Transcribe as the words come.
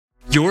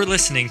You're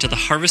listening to the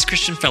Harvest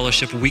Christian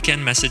Fellowship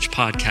Weekend Message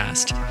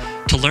Podcast.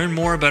 To learn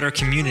more about our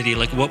community,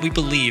 like what we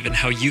believe and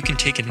how you can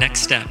take a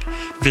next step,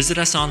 visit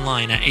us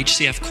online at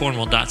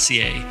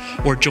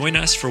hcfcornwall.ca or join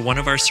us for one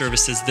of our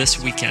services this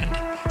weekend,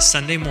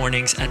 Sunday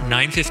mornings at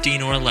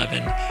 9:15 or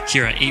 11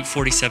 here at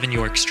 847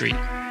 York Street.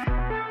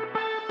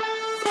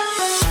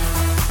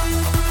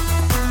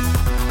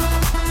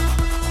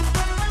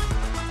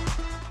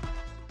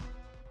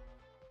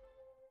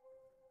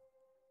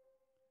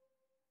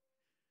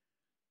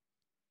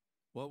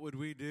 What would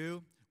we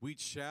do? We'd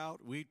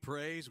shout, we'd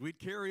praise, we'd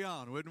carry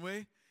on, wouldn't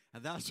we?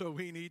 And that's what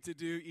we need to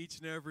do each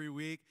and every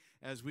week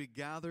as we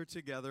gather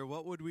together.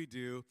 What would we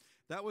do?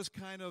 That was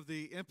kind of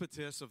the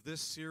impetus of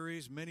this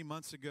series many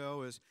months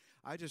ago, as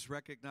I just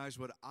recognized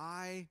what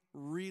I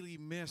really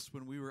missed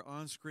when we were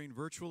on screen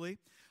virtually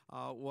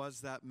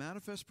was that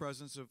manifest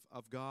presence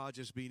of God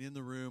just being in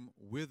the room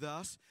with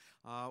us.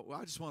 I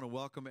just want to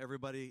welcome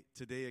everybody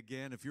today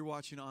again. If you're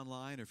watching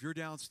online, if you're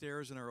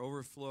downstairs in our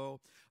overflow,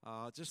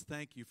 just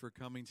thank you for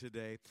coming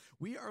today.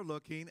 We are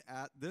looking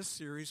at this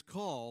series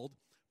called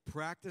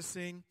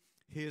Practicing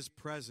His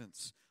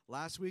Presence.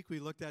 Last week we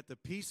looked at the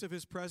peace of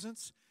His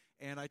presence,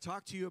 and I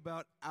talked to you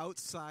about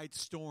outside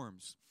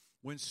storms.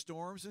 When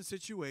storms and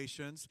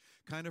situations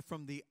kind of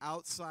from the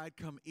outside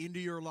come into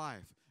your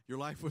life. Your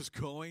life was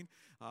going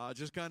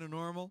just kind of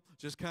normal,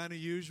 just kind of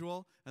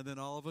usual, and then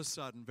all of a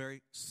sudden,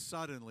 very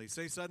suddenly,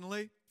 say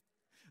suddenly?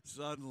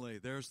 Suddenly,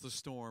 there's the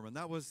storm. And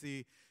that was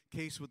the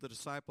case with the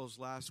disciples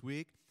last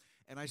week.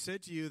 And I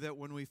said to you that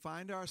when we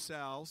find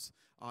ourselves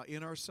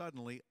in our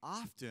suddenly,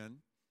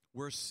 often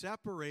we're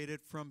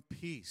separated from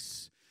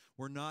peace.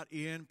 We're not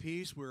in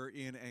peace. We're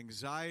in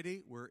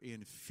anxiety. We're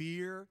in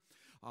fear.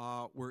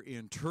 We're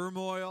in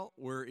turmoil.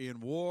 We're in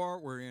war.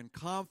 We're in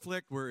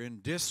conflict. We're in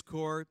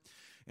discord.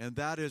 And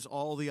that is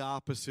all the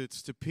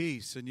opposites to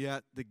peace. And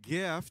yet the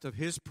gift of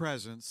His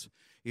presence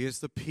is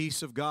the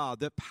peace of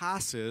God that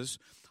passes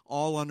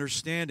all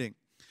understanding.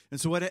 And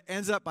so what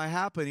ends up by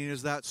happening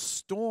is that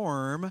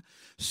storm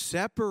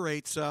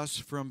separates us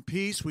from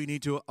peace. We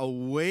need to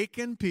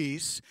awaken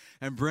peace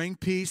and bring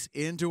peace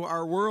into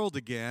our world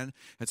again.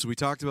 And so we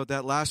talked about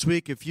that last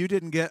week. If you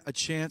didn't get a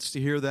chance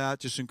to hear that,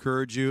 just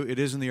encourage you. It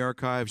is in the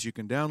archives. You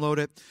can download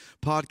it,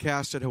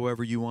 podcast it,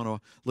 however you want to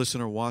listen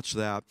or watch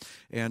that.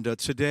 And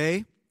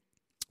today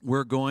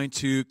we're going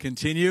to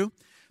continue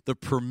the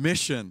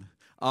permission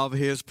of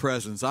His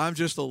presence. I'm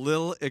just a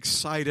little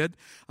excited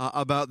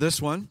about this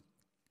one.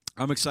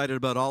 I'm excited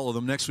about all of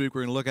them. Next week,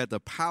 we're going to look at the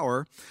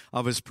power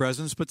of His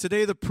presence. But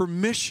today, the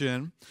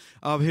permission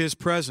of His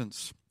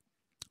presence.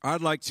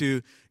 I'd like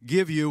to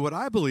give you what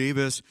I believe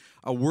is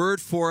a word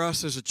for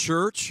us as a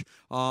church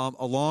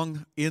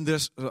along in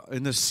this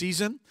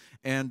season.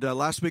 And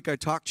last week I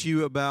talked to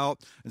you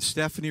about, and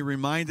Stephanie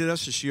reminded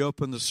us as she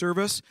opened the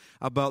service,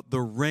 about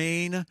the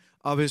rain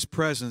of His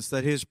presence,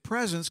 that His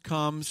presence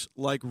comes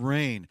like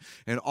rain.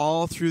 And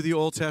all through the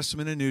Old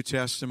Testament and New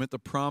Testament, the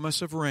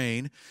promise of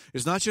rain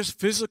is not just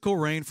physical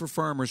rain for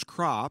farmers'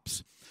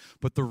 crops,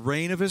 but the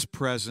rain of His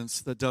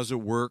presence that does a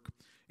work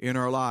in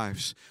our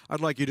lives. I'd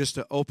like you just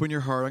to open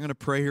your heart. I'm going to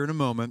pray here in a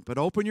moment, but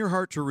open your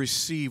heart to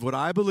receive what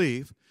I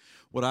believe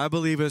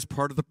is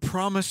part of the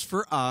promise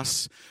for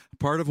us,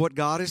 part of what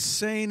God is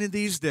saying in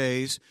these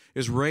days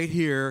is right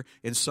here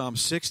in Psalm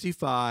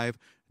 65,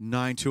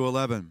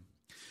 9-11.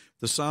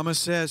 The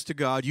psalmist says to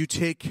God, "You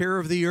take care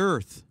of the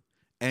earth,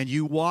 and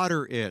you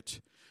water it,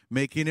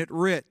 making it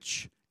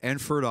rich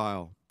and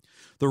fertile.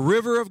 The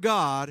river of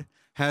God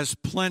has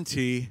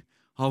plenty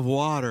of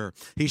water."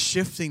 He's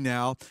shifting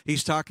now.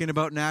 He's talking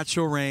about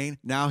natural rain.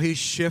 Now he's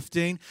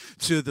shifting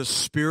to the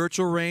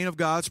spiritual rain of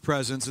God's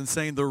presence and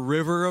saying the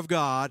river of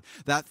God,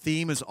 that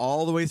theme is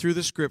all the way through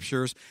the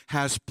scriptures,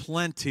 has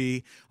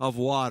plenty of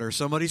water.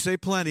 Somebody say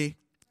plenty.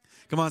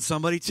 Come on,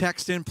 somebody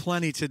text in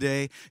plenty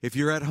today. If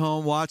you're at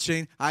home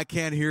watching, I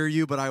can't hear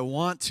you, but I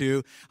want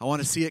to. I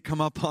want to see it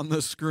come up on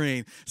the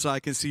screen so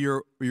I can see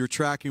you're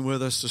tracking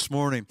with us this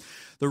morning.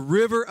 The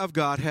river of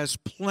God has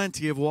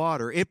plenty of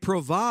water. It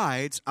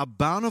provides a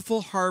bountiful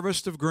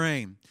harvest of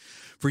grain.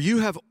 For you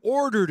have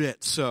ordered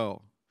it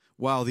so.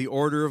 Wow, the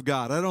order of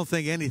God. I don't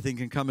think anything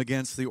can come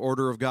against the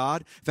order of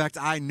God. In fact,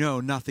 I know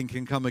nothing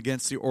can come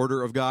against the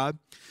order of God.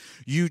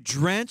 You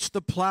drench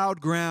the plowed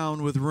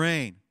ground with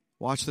rain.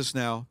 Watch this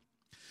now.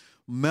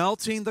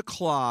 Melting the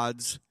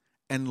clods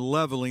and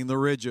leveling the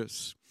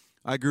ridges.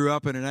 I grew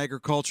up in an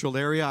agricultural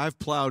area. I've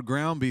plowed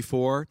ground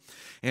before,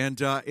 and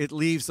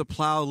the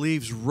plow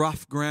leaves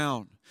rough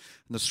ground.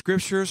 And the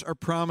scriptures are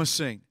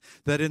promising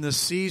that in the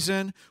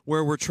season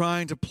where we're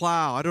trying to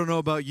plow, I don't know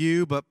about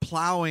you, but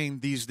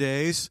plowing these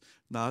days,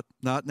 not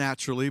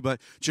naturally, but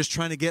just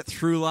trying to get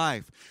through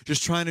life,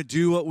 just trying to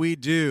do what we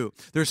do.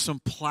 There's some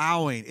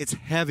plowing. It's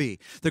heavy.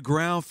 The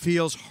ground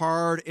feels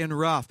hard and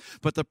rough.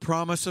 But the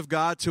promise of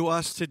God to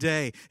us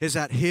today is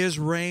that His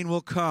rain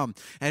will come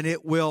and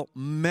it will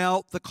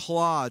melt the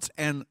clods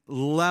and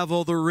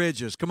level the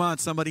ridges. Come on,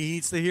 somebody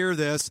needs to hear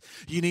this.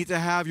 You need to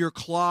have your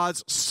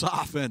clods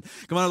softened.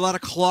 Come on, a lot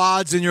of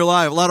clods in your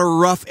life, a lot of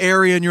rough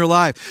area in your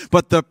life.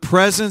 But the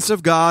presence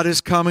of God is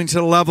coming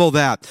to level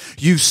that.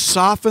 You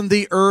soften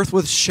the earth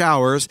with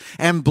showers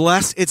and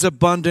bless its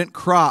abundant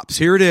crops.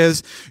 Here it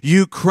is.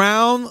 You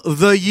crown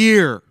the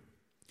year.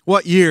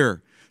 What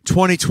year?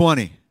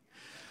 2020.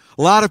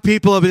 A lot of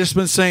people have just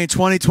been saying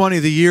 2020,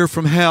 the year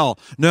from hell.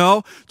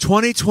 No,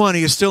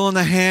 2020 is still in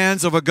the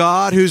hands of a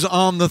God who's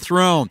on the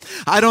throne.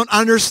 I don't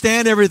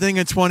understand everything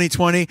in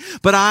 2020,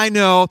 but I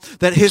know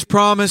that His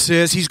promise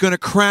is He's going to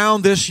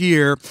crown this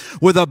year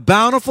with a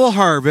bountiful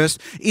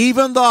harvest,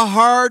 even the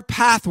hard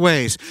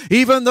pathways,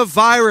 even the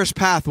virus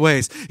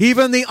pathways,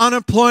 even the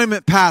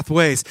unemployment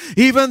pathways,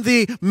 even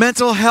the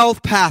mental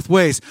health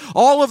pathways.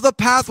 All of the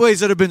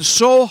pathways that have been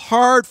so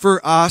hard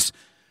for us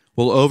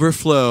will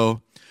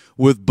overflow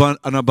with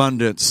an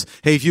abundance.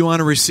 Hey, if you want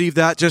to receive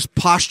that, just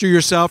posture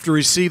yourself to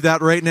receive that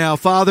right now.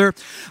 Father,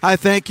 I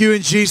thank you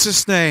in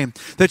Jesus' name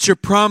that you're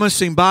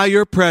promising by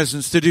your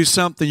presence to do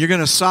something. You're going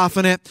to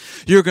soften it.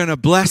 You're going to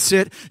bless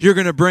it. You're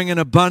going to bring an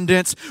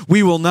abundance.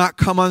 We will not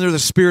come under the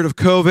spirit of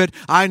COVID.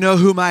 I know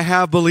whom I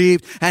have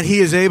believed, and He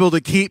is able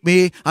to keep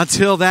me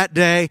until that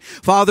day.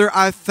 Father,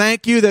 I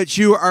thank you that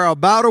you are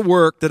about a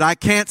work that I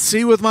can't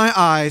see with my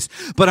eyes,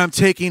 but I'm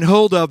taking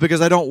hold of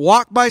because I don't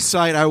walk by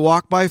sight. I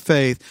walk by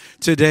faith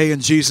today in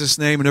Jesus'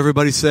 name. And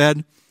everybody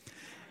said,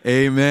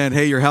 amen.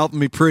 Hey, you're helping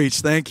me preach.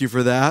 Thank you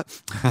for that.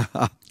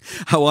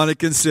 I want to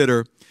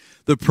consider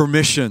the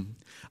permission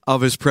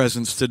of His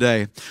presence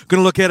today. I'm going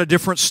to look at a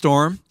different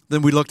storm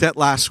than we looked at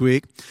last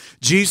week.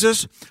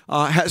 Jesus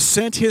has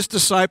sent His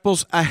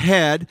disciples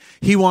ahead.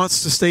 He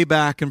wants to stay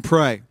back and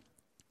pray.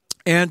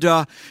 And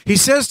He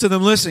says to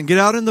them, listen, get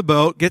out in the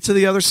boat, get to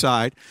the other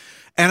side,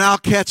 and I'll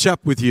catch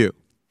up with you.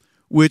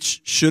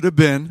 Which should have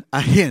been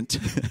a hint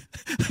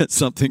that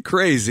something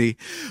crazy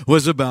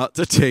was about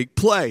to take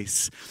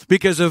place.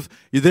 Because if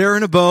they're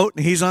in a boat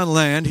and he's on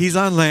land,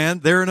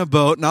 they're in a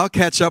boat, and I'll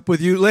catch up with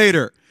you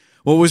later.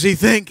 What was he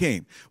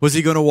thinking? Was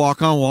he going to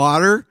walk on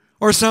water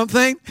or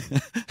something?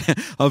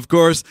 Of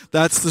course,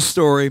 that's the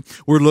story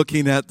we're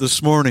looking at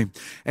this morning.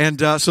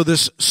 And so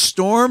this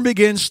storm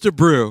begins to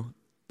brew.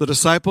 The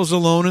disciples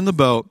alone in the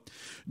boat,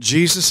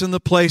 Jesus in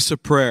the place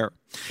of prayer.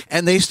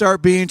 And they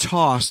start being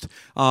tossed.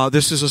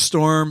 This is a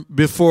storm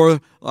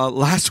before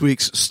last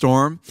week's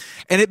storm.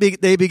 And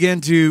they begin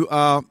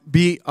to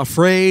be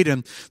afraid,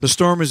 and the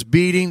storm is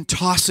beating,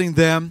 tossing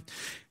them.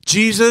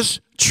 Jesus,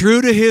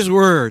 true to His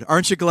word.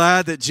 Aren't you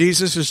glad that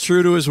Jesus is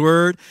true to His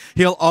word?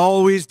 He'll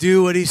always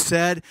do what He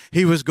said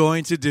He was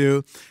going to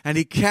do. And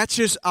He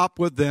catches up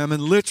with them,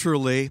 and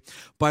literally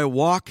by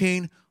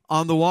walking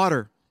on the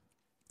water.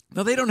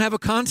 Now, they don't have a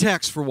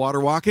context for water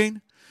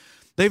walking.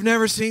 They've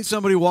never seen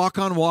somebody walk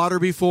on water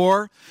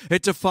before.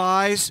 It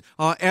defies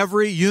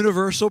every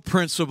universal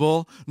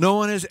principle. No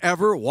one has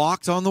ever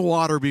walked on the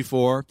water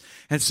before.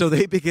 And so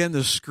they begin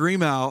to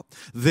scream out.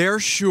 They're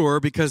sure,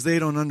 because they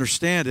don't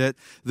understand it,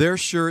 they're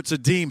sure it's a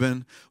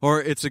demon or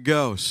it's a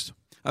ghost.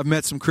 I've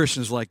met some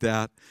Christians like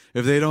that.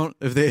 If they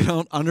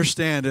don't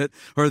understand it,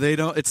 or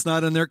it's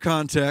not in their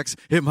context,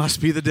 it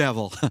must be the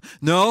devil.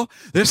 No,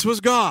 this was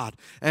God.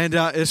 And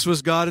this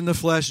was God in the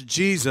flesh,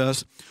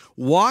 Jesus,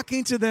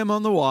 walking to them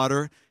on the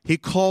water. He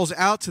calls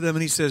out to them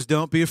and He says,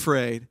 don't be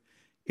afraid.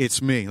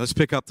 It's me. Let's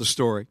pick up the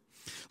story.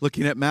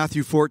 Looking at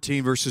Matthew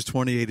 14, verses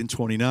 28 and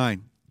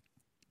 29.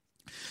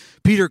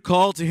 Peter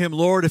called to Him,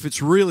 Lord, if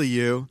it's really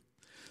you,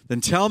 then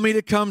tell me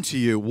to come to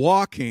you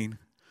walking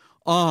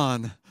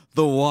on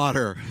the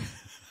water.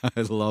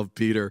 I love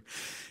Peter.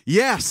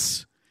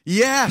 Yes,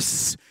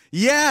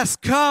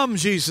 come,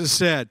 Jesus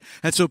said.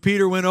 And so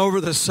Peter went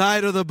over the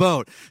side of the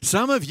boat.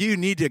 Some of you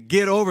need to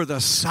get over the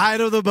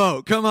side of the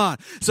boat. Come on.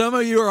 Some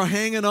of you are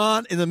hanging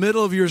on in the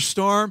middle of your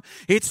storm.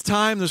 It's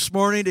time this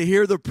morning to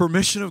hear the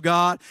permission of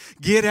God.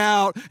 Get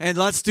out and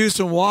let's do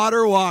some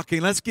water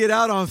walking. Let's get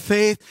out on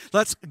faith.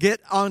 Let's get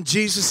on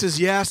Jesus'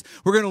 yes.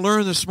 We're going to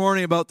learn this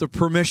morning about the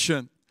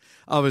permission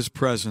of His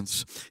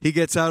presence. He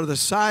gets out of the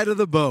side of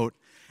the boat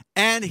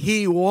and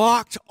He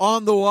walked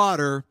on the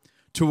water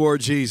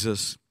toward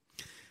Jesus.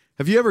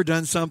 Have you ever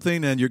done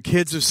something and your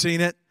kids have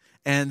seen it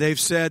and they've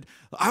said,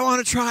 I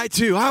want to try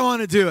too. I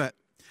want to do it.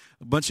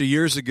 A bunch of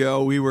years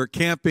ago, we were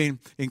camping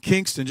in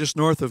Kingston, just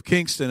north of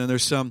Kingston, and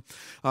there's some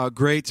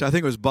great, I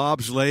think it was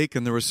Bob's Lake,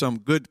 and there was some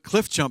good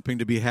cliff jumping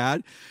to be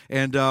had.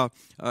 And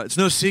it's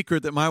no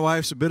secret that my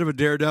wife's a bit of a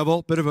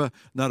daredevil,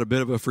 not a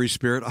bit of a free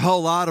spirit, a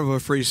whole lot of a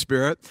free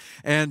spirit.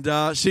 And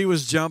she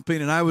was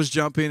jumping, and I was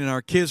jumping, and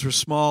our kids were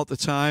small at the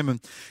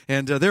time,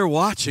 and they're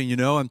watching,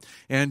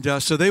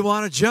 and so they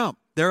want to jump.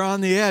 They're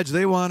on the edge.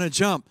 They want to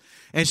jump.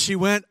 And she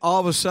went all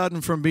of a sudden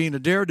from being a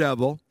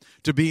daredevil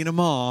to being a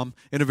mom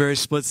in a very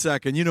split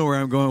second. You know where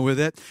I'm going with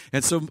it.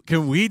 And so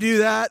can we do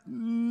that?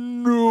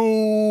 No.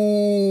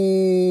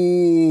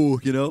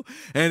 You know,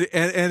 and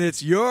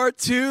it's you're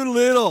too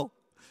little.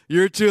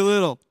 You're too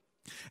little.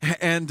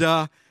 And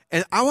I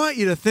want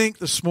you to think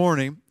this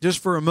morning, just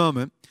for a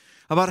moment,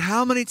 about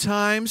how many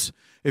times,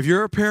 if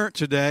you're a parent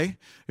today,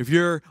 if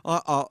you're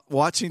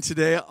watching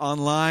today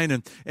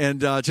online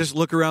and just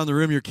look around the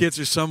room, your kids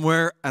are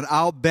somewhere, and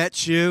I'll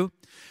bet you've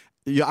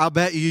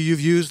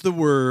used the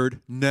word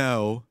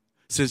no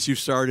since you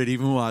started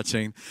even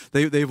watching.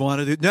 They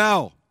wanted it.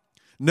 No.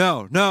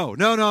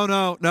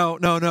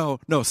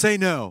 Say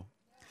no.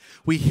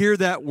 We hear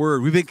that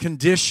word. We've been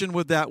conditioned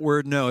with that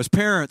word no. As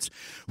parents,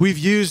 we've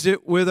used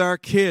it with our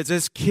kids.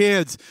 As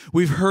kids,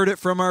 we've heard it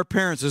from our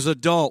parents. As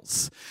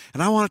adults.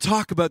 And I want to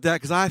talk about that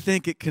because I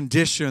think it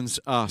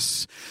conditions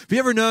us. Have you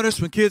ever noticed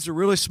when kids are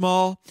really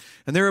small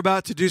and they're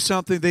about to do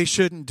something they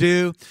shouldn't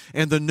do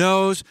and the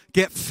no's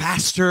get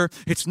faster?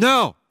 It's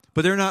no.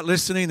 But they're not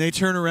listening. They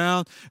turn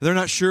around. They're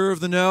not sure of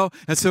the no.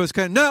 And so it's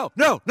kind of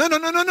no.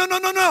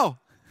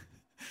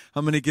 How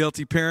many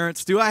guilty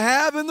parents do I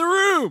have in the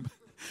room?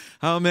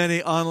 How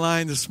many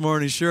online this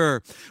morning?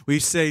 Sure. We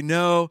say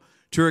no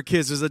to our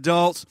kids. As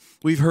adults,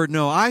 we've heard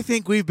no. I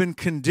think we've been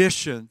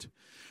conditioned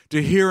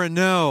to hear a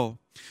no,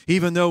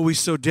 even though we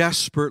so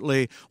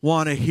desperately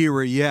want to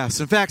hear a yes.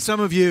 In fact, some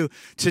of you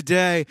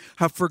today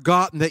have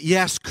forgotten that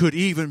yes could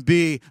even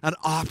be an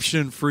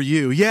option for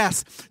you.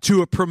 Yes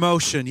to a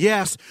promotion.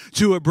 Yes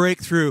to a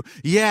breakthrough.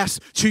 Yes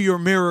to your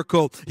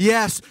miracle.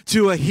 Yes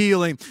to a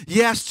healing.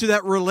 Yes to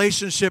that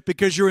relationship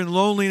because you're in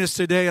loneliness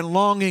today and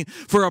longing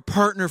for a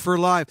partner for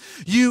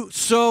life. You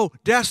so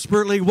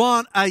desperately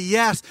want a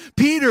yes.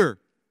 Peter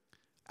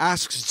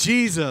asks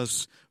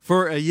Jesus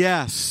for a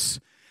yes,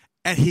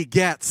 and he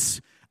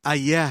gets a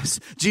yes.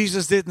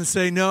 Jesus didn't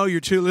say, no, you're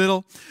too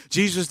little.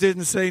 Jesus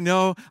didn't say,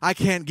 no, I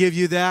can't give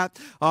you that.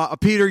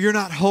 Peter, you're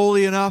not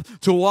holy enough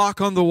to walk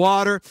on the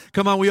water.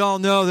 Come on, we all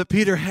know that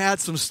Peter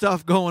had some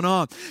stuff going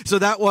on. So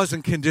that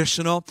wasn't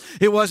conditional.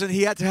 It wasn't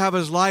he had to have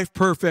his life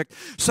perfect.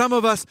 Some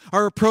of us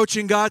are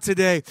approaching God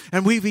today,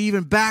 and we've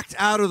even backed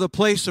out of the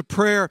place of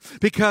prayer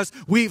because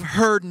we've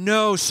heard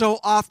no so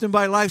often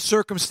by life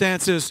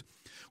circumstances.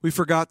 We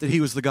forgot that he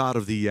was the God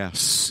of the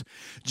yes.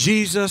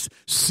 Jesus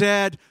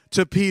said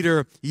to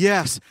Peter,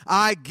 yes,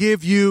 I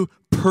give you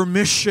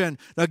permission.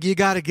 Now, you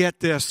got to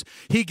get this.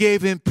 He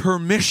gave him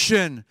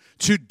permission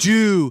to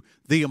do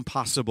the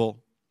impossible.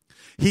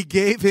 He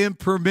gave him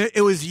permission.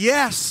 It was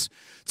yes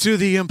to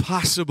the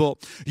impossible.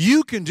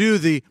 You can do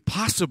the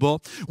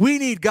possible. We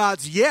need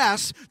God's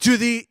yes to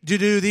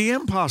do the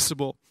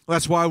impossible.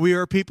 That's why we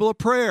are people of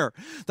prayer.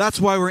 That's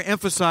why we're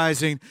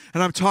emphasizing,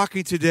 and I'm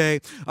talking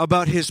today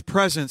about His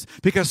presence,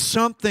 because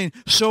something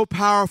so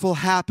powerful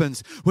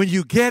happens when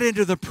you get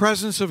into the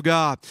presence of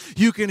God.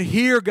 You can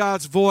hear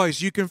God's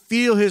voice. You can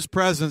feel His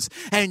presence,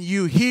 and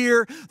you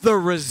hear the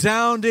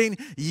resounding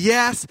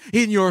yes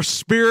in your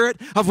spirit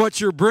of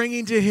what you're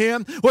bringing to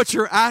Him, what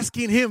you're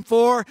asking Him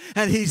for,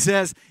 and He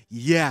says,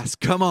 yes,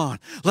 come on,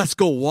 let's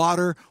go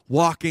water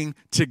walking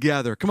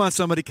together. Come on,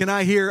 somebody, can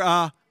I hear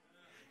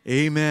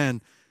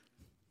amen?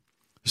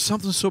 There's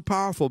something so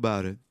powerful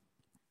about it.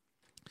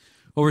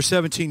 Over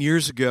 17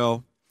 years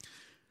ago,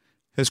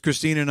 as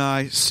Christine and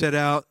I set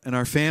out, and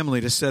our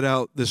family, to set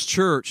out this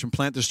church and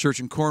plant this church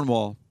in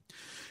Cornwall,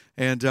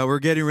 and we're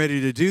getting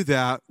ready to do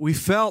that, we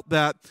felt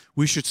that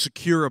we should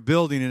secure a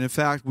building. And in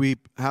fact, we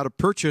had a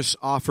purchase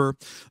offer.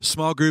 A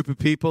small group of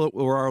people that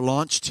were our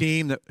launch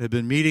team that had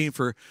been meeting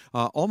for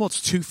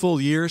almost 2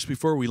 full years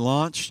before we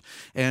launched,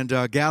 and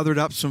gathered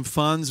up some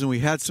funds, and we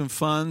had some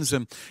funds,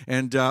 and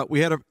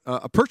we had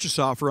a purchase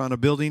offer on a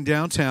building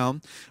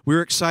downtown. We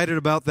were excited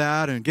about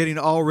that and getting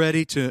all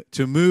ready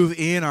to move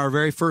in. Our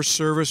very first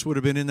service would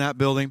have been in that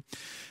building.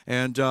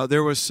 And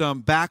there was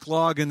some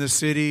backlog in the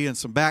city and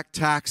some back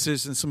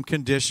taxes and some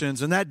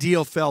conditions, and that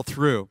deal fell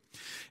through.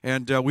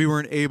 And we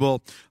weren't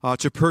able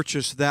to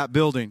purchase that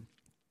building.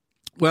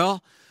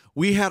 Well,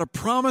 we had a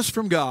promise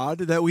from God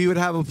that we would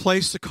have a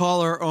place to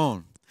call our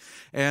own.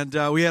 And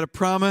we had a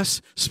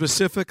promise,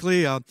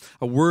 specifically a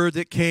word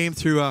that came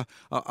through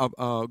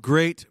a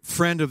great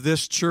friend of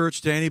this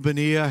church, Danny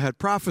Bonilla, had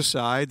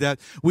prophesied that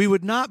we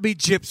would not be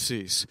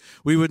gypsies.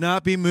 We would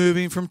not be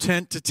moving from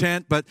tent to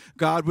tent, but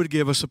God would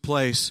give us a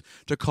place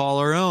to call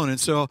our own. And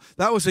so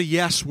that was a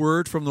yes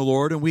word from the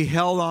Lord, and we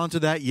held on to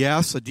that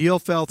yes. A deal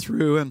fell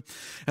through, and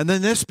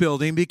then this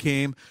building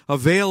became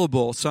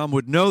available. Some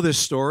would know this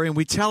story, and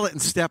we tell it in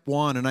Step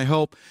 1, and I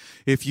hope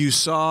if you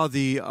saw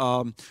the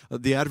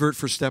advert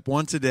for Step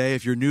 1 today,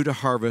 if you're new to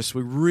Harvest,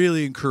 we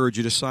really encourage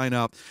you to sign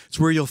up. It's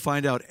where you'll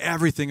find out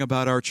everything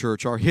about our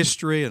church, our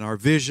history and our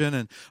vision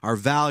and our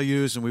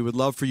values, and we would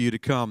love for you to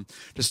come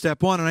to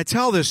Step 1. And I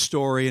tell this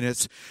story in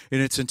its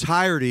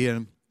entirety,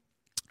 and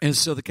And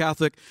so the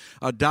Catholic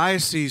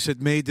diocese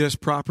had made this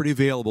property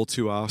available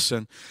to us.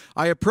 And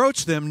I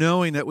approached them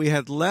knowing that we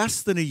had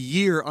less than a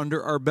year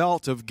under our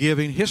belt of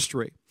giving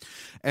history.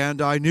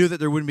 And I knew that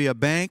there wouldn't be a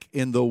bank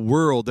in the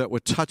world that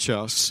would touch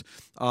us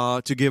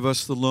to give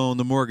us the loan,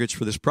 the mortgage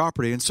for this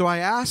property. And so I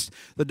asked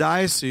the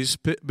diocese,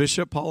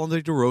 Bishop Paul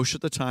de Roche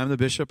at the time, the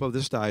bishop of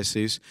this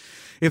diocese,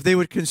 if they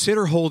would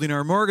consider holding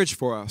our mortgage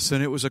for us.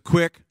 And it was a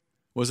quick,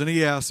 wasn't a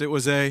yes, it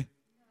was a...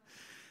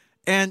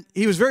 And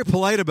he was very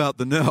polite about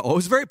the no. It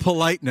was a very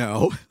polite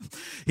no.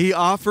 He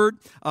offered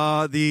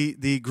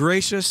the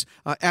gracious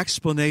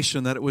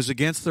explanation that it was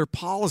against their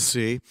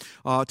policy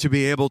to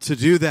be able to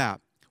do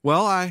that.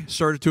 Well, I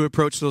started to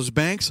approach those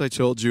banks I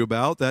told you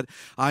about that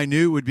I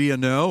knew would be a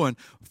no. And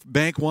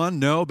Bank 1,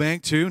 no.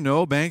 Bank 2,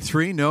 no. Bank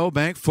 3, no.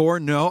 Bank 4,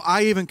 no.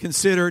 I even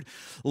considered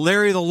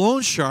Larry the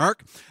Loan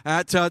Shark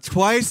at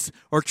twice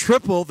or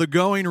triple the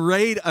going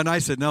rate. And I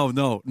said, no,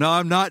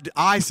 I'm not.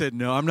 I said,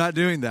 no, I'm not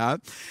doing that.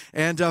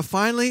 And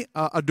finally,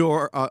 a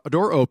door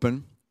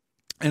opened,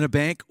 and a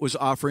bank was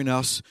offering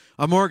us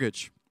a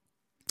mortgage.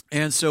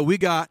 And so we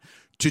got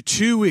to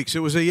 2 weeks. It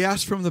was a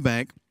yes from the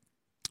bank.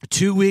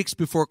 2 weeks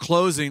before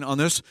closing on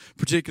this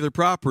particular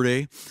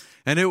property,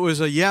 and it was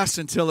a yes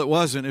until it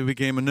wasn't. It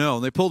became a no.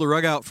 And they pulled the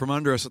rug out from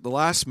under us at the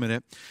last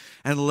minute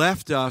and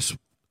left us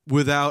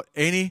without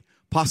any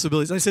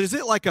possibilities. I said, is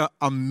it like a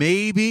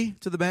maybe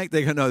to the bank?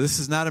 They go, no, this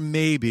is not a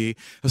maybe.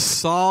 A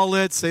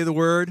solid, say the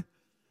word,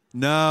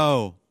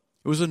 no.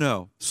 It was a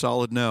no,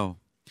 solid no.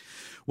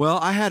 Well,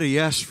 I had a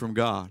yes from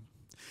God.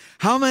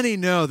 How many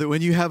know that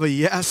when you have a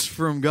yes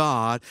from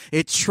God,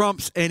 it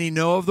trumps any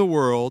no of the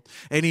world,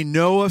 any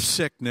no of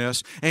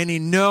sickness, any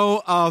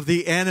no of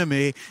the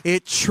enemy?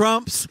 It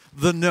trumps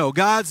the no.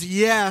 God's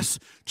yes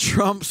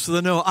trumps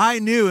the no. I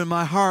knew in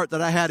my heart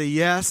that I had a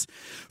yes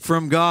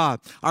from God.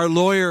 Our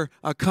lawyer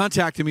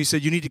contacted me,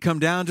 said, you need to come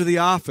down to the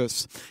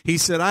office. He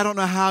said, I don't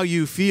know how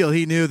you feel.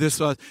 He knew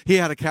this. He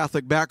had a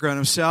Catholic background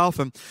himself,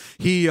 and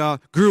he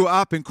grew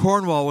up in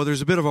Cornwall where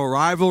there's a bit of a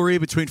rivalry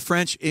between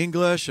French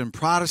English and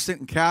Protestant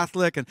and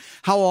Catholic, and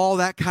how all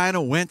that kind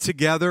of went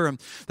together.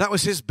 And that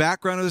was his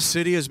background of the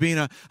city as being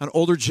an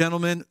older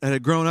gentleman that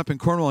had grown up in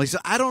Cornwall. He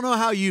said, I don't know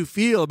how you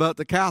feel about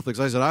the Catholics.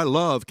 I said, I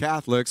love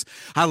Catholics.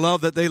 I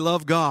love that they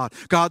love God,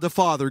 God the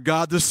Father,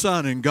 God the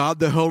Son, and God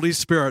the Holy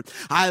Spirit.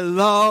 I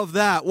love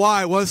that.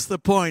 Why? What's the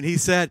point? He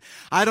said,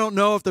 I don't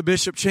know if the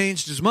bishop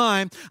changed his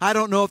mind. I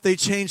don't know if they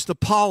changed the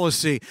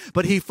policy,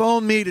 but he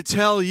phoned me to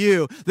tell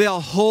you they'll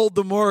hold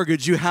the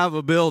mortgage. You have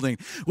a building.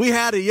 We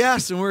had a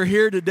yes, and we're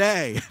here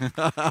today.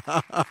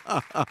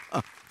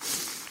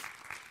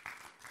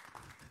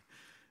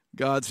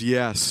 God's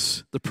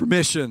yes, the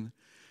permission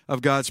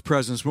of God's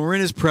presence. When we're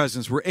in his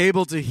presence, we're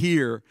able to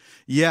hear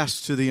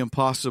yes to the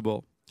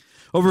impossible.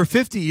 Over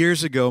 50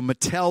 years ago,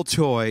 Mattel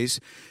Toys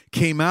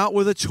came out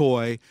with a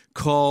toy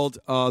called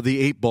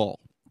the 8-ball.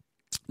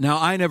 Now,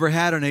 I never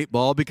had an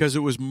 8-ball because it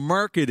was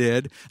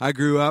marketed. I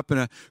grew up in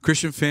a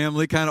Christian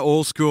family, kind of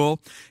old school,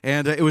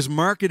 and it was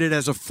marketed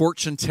as a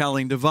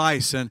fortune-telling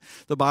device. And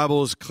the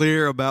Bible is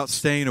clear about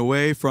staying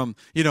away from,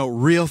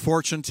 real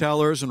fortune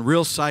tellers and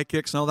real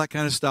psychics and all that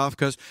kind of stuff,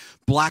 because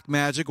black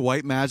magic,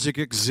 white magic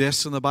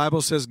exists, and the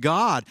Bible says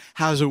God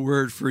has a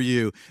word for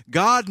you.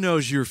 God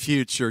knows your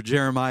future,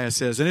 Jeremiah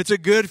says, and it's a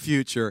good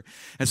future.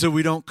 And so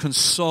we don't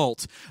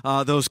consult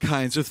those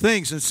kinds of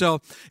things. And so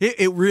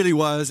it really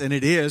was, and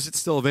it is. It's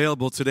still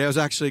available today. I was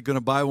actually going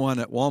to buy one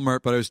at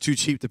Walmart, but I was too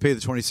cheap to pay the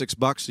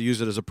 $26 to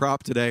use it as a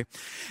prop today.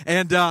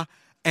 And so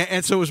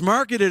it was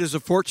marketed as a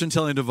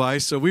fortune-telling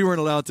device, so we weren't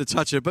allowed to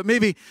touch it. But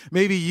maybe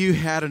you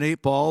had an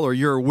 8-ball or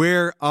you're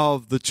aware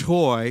of the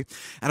toy.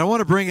 And I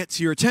want to bring it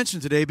to your attention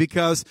today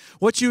because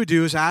what you would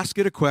do is ask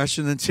it a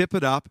question, then tip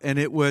it up, and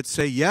it would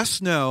say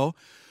yes, no,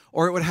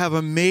 or it would have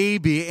a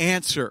maybe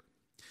answer.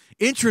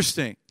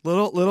 Interesting.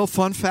 Little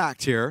fun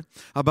fact here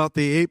about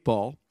the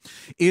 8-ball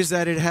is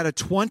that it has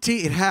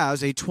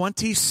a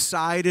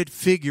 20-sided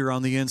figure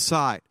on the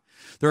inside.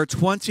 There are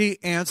 20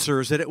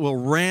 answers that it will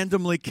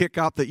randomly kick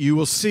up that you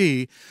will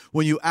see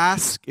when you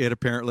ask it,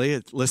 apparently.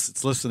 It's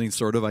listening,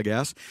 sort of, I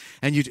guess.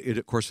 And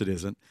of course it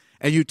isn't.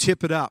 And you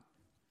tip it up.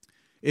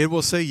 It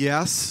will say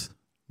yes,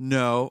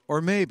 no,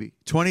 or maybe.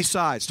 20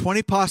 sides,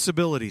 20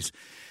 possibilities.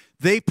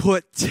 They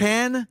put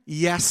 10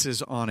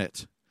 yeses on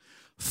it,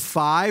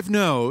 5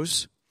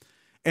 no's,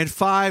 and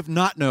 5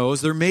 not no's.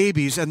 They're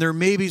maybes, and they're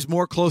maybes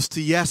more close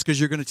to yes because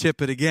you're going to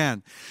tip it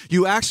again.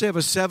 You actually have a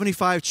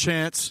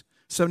 75%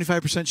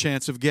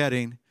 chance of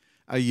getting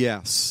a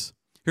yes.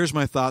 Here's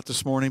my thought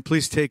this morning.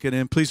 Please take it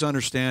in. Please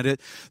understand it.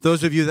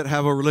 Those of you that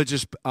have a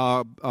religious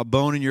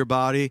bone in your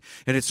body,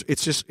 and it's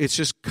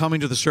just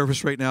coming to the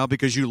surface right now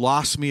because you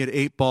lost me at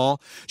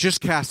 8-ball. Just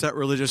cast that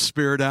religious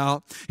spirit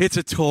out. It's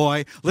a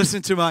toy.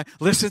 Listen to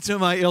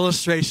my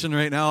illustration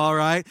right now. All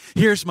right.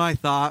 Here's my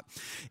thought.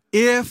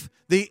 If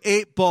the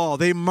 8-ball,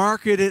 they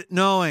market it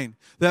knowing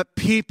that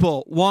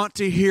people want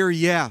to hear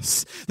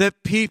yes,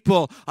 that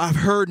people have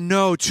heard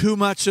no too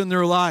much in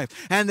their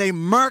life, and they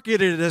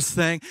marketed this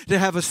thing to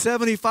have a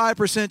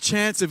 75%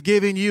 chance of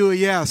giving you a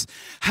yes.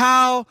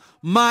 How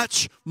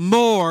much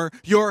more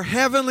your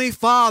heavenly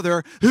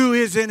Father who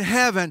is in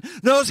heaven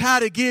knows how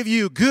to give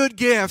you good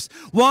gifts,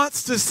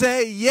 wants to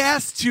say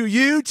yes to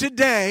you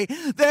today.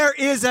 There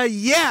is a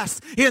yes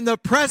in the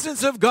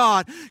presence of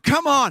God.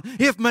 Come on,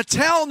 if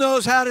Mattel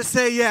knows how to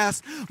say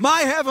yes,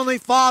 my heavenly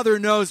Father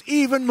knows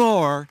even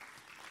more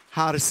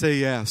how to say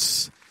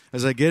yes.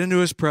 As I get into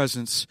His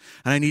presence,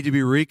 and I need to be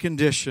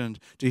reconditioned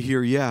to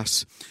hear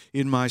yes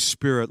in my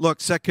spirit. Look,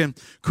 2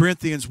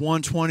 Corinthians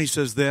 1:20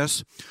 says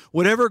this,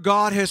 whatever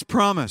God has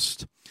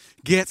promised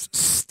gets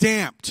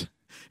stamped.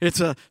 It's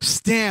a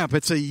stamp.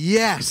 It's a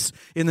yes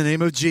in the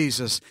name of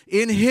Jesus.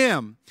 In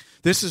Him,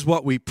 this is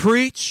what we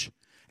preach,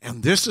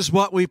 and this is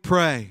what we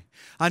pray.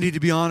 I need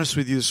to be honest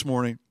with you this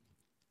morning.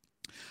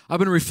 I've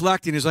been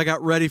reflecting as I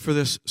got ready for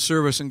this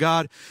service, and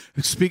God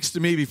speaks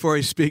to me before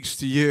He speaks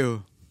to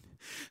you.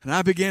 And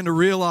I began to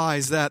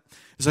realize that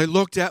as I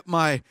looked at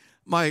my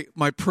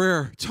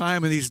prayer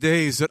time in these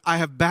days, that I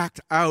have backed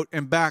out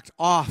and backed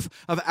off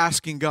of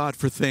asking God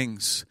for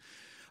things.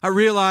 I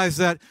realized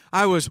that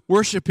I was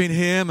worshiping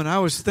Him and I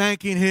was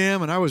thanking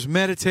Him and I was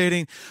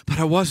meditating, but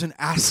I wasn't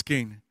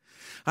asking.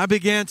 I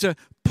began to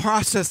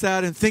process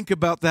that and think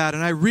about that,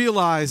 and I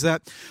realized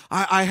that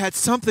I had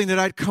something that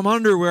I'd come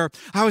under where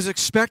I was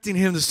expecting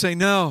Him to say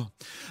no.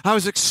 I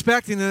was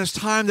expecting in this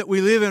time that we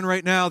live in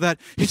right now that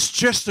it's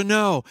just a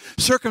no.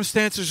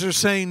 Circumstances are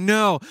saying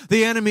no.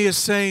 The enemy is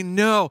saying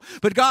no.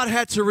 But God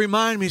had to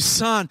remind me,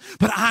 son,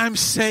 but I'm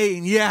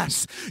saying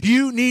yes.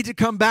 You need to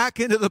come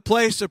back into the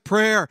place of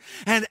prayer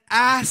and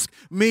ask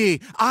me.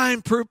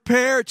 I'm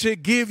prepared to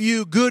give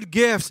you good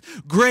gifts,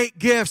 great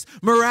gifts,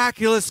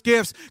 miraculous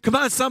gifts. Come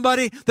on,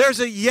 somebody. There's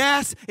a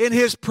yes in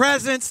His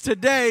presence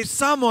today.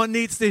 Someone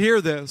needs to hear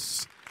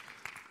this.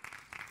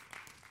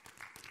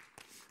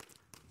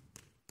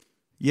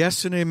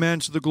 Yes and amen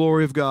to the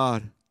glory of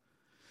God.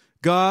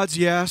 God's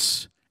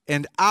yes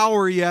and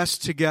our yes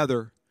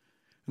together.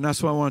 And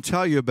that's what I want to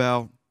tell you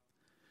about.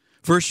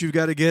 First, you've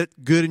got to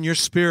get good in your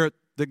spirit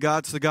that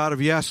God's the God of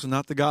yes and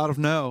not the God of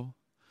no.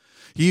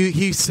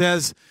 He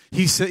says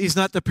He's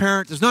not the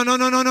parent. There's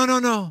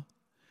no.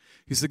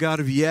 He's the God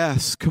of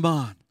yes. Come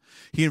on.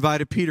 He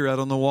invited Peter out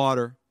on the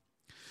water.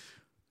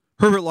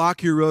 Herbert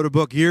Lockyer wrote a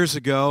book years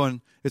ago, and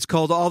it's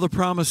called All the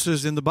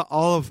Promises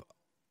All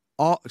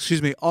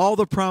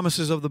the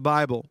Promises of the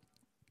Bible.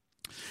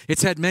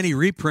 It's had many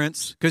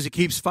reprints because he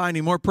keeps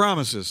finding more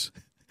promises.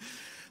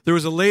 There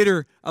was a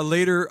later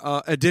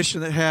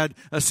edition that had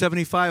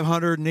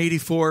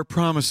 7,584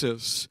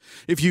 promises.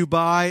 If you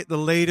buy the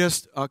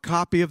latest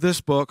copy of this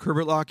book,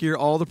 Herbert Lockyer,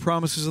 All the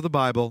Promises of the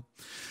Bible,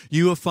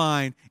 you will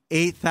find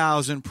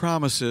 8,000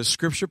 promises,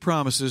 scripture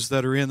promises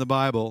that are in the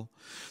Bible.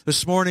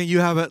 This morning you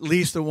have at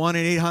least a 1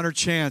 in 800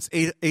 chance,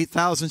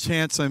 8,000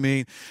 chance,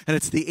 and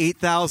it's the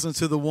 8,000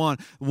 to the 1.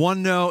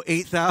 1 no,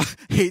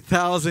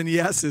 8,000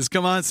 yeses.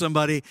 Come on,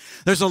 somebody.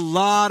 There's a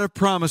lot of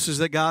promises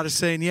that God is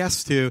saying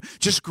yes to.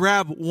 Just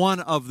grab one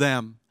of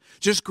them.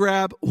 Just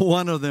grab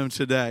one of them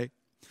today.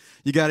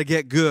 You got to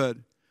get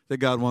good that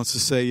God wants to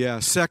say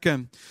yes.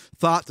 Second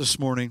thought this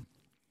morning,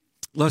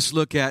 let's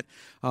look at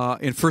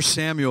in 1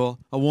 Samuel,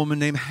 a woman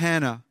named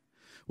Hannah.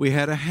 We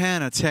had a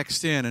Hannah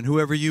text in, and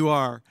whoever you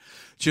are,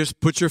 just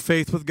put your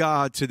faith with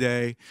God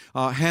today.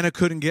 Hannah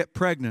couldn't get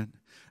pregnant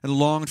and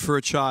longed for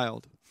a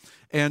child.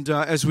 And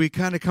as we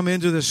kind of come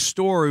into this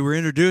story, we're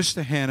introduced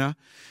to Hannah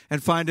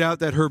and find out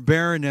that her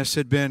barrenness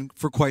had been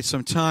for quite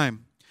some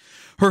time.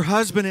 Her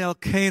husband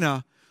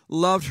Elkanah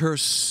loved her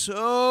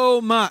so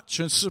much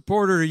and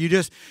supported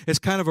her. It's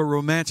kind of a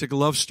romantic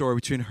love story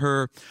between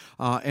her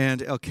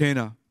and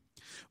Elkanah.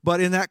 But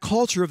in that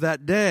culture of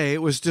that day,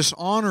 it was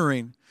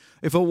dishonoring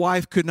if a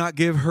wife could not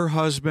give her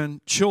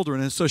husband children.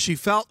 And so she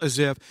felt as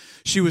if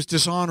she was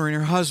dishonoring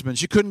her husband.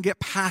 She couldn't get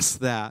past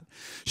that.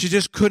 She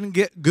just couldn't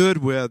get good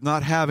with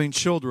not having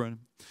children.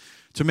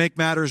 To make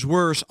matters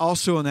worse,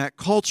 also in that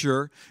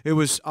culture, it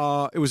was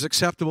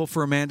acceptable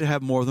for a man to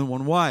have more than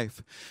one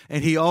wife.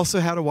 And he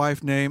also had a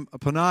wife named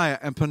Peninnah.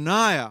 And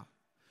Peninnah,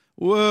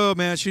 whoa,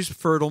 man, she's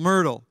fertile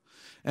myrtle.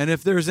 And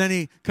if there's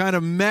any kind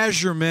of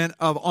measurement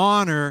of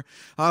honor,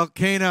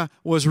 Elkanah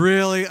was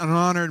really an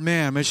honored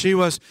man. I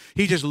mean,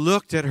 he just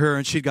looked at her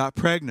and she got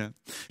pregnant.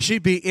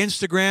 She'd be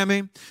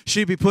Instagramming.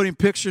 She'd be putting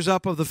pictures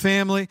up of the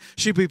family.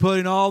 She'd be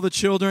putting all the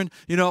children,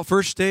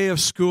 first day of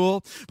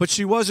school. But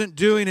she wasn't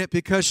doing it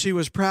because she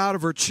was proud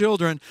of her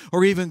children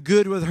or even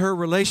good with her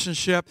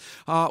relationship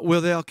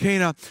with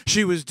Elkanah.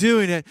 She was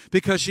doing it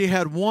because she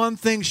had one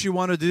thing she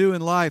wanted to do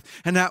in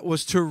life, and that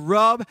was to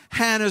rub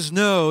Hannah's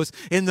nose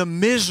in the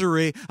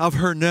misery of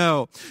her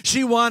no.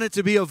 She wanted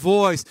to be a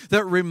voice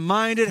that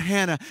reminded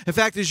Hannah. In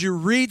fact, as you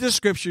read the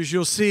scriptures,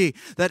 you'll see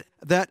that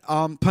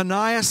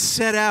Peninnah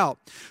set out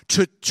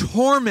to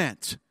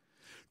torment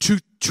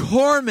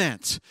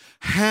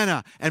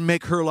Hannah and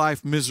make her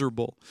life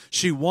miserable.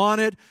 She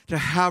wanted to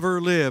have her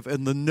live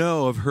in the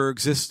no of her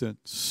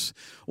existence.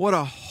 What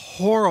a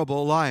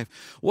horrible life.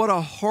 What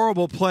a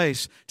horrible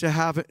place to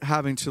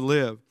having to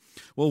live.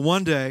 Well,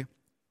 one day,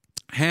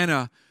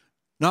 Hannah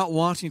not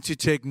wanting to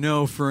take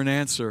no for an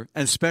answer,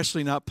 and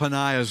especially not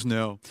Peniah's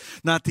no,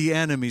 not the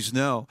enemy's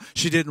no.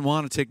 She didn't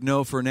want to take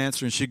no for an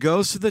answer. And she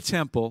goes to the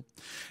temple,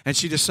 and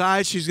she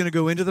decides she's going to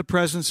go into the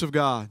presence of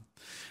God.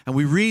 And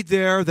we read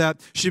there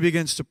that she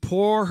begins to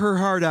pour her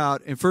heart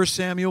out in 1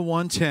 Samuel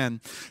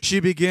 1:10. She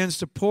begins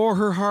to pour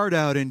her heart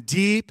out in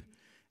deep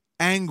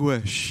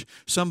anguish.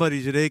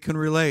 Somebody today can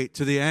relate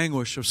to the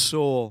anguish of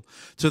soul,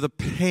 to the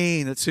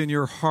pain that's in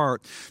your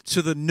heart,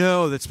 to the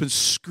no that's been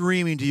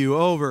screaming to you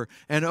over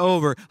and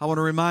over. I want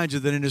to remind you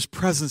that in His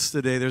presence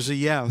today, there's a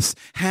yes.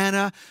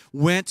 Hannah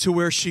went to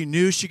where she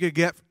knew she could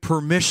get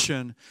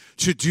permission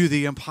to do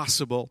the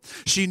impossible.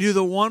 She knew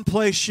the one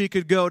place she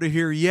could go to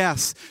hear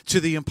yes to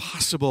the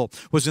impossible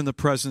was in the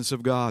presence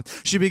of God.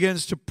 She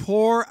begins to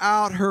pour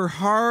out her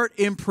heart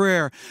in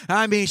prayer.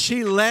 I mean,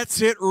 she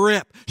lets it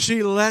rip.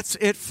 She lets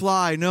it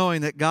fly,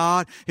 knowing that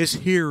God is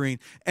hearing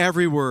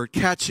every word,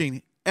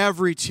 catching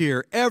every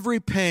tear, every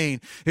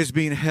pain is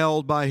being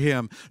held by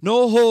Him.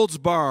 No holds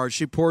barred.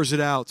 She pours it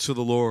out to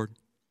the Lord.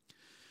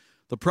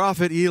 The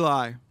prophet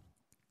Eli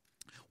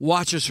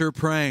watches her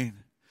praying.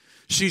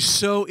 She's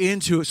so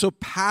into it, so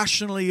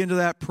passionately into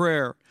that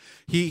prayer.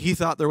 He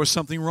thought there was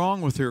something wrong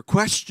with her,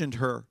 questioned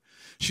her.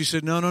 She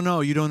said,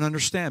 no, you don't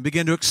understand.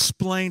 Began to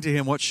explain to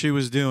him what she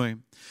was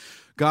doing.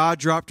 God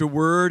dropped a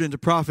word into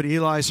prophet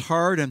Eli's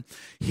heart, and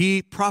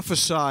he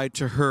prophesied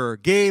to her,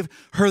 gave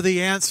her the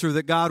answer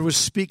that God was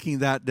speaking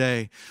that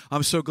day.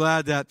 I'm so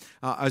glad that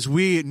as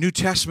we New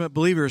Testament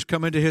believers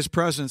come into His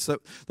presence, that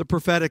the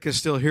prophetic is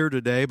still here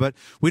today, but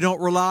we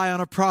don't rely on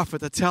a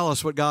prophet to tell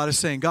us what God is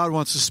saying. God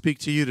wants to speak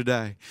to you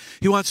today.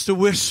 He wants to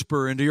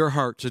whisper into your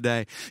heart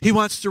today. He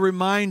wants to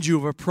remind you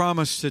of a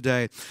promise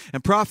today.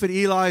 And prophet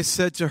Eli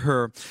said to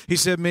her, he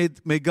said,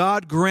 may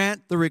God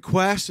grant the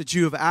request that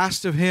you have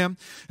asked of Him.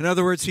 In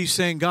other words, he's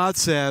saying, God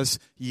says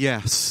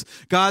yes.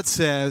 God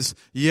says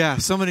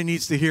yes. Somebody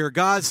needs to hear,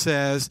 God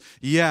says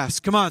yes.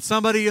 Come on,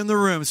 somebody in the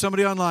room,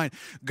 somebody online.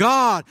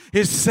 God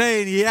is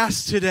saying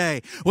yes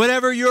today.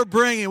 Whatever you're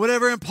bringing,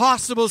 whatever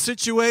impossible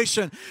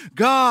situation,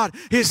 God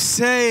is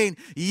saying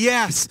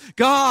yes.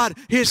 God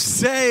is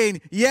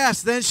saying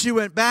yes. Then she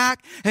went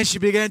back and she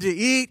began to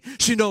eat.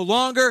 She no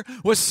longer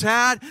was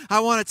sad.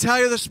 I want to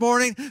tell you this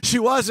morning, she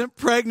wasn't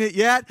pregnant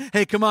yet.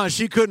 Hey, come on,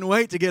 she couldn't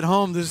wait to get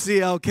home to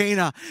see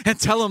Elkanah and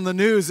tell him the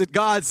news that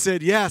God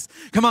said yes.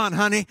 Come on,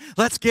 honey,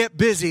 let's get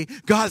busy.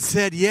 God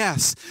said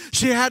yes.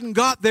 She hadn't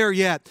got there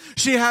yet.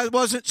 She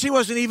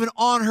wasn't even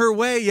on her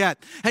way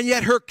yet. And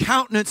yet her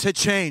countenance had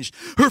changed.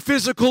 Her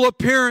physical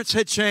appearance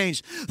had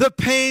changed. The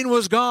pain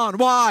was gone.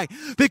 Why?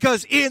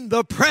 Because in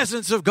the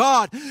presence of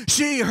God,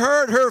 she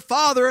heard her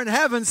Father in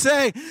heaven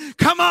say,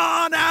 come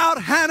on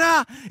out,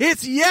 Hannah.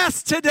 It's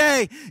yes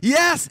today.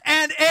 Yes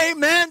and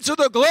amen to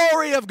the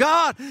glory of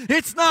God.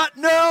 It's not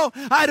no,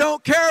 I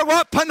don't care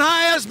what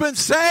Peniah's been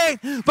saying,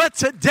 but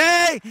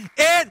today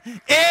it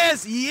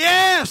is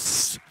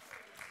yes.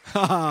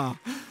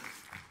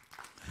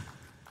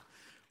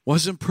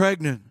 Wasn't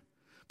pregnant,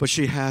 but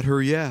she had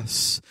her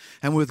yes.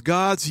 And with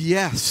God's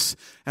yes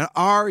and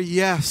our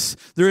yes,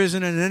 there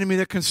isn't an enemy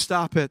that can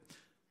stop it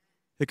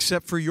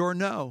except for your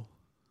no.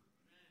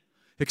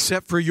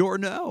 Except for your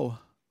no.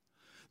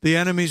 The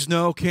enemy's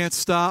no can't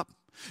stop.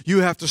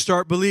 You have to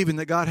start believing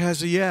that God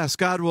has a yes.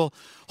 God will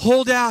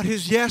hold out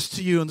His yes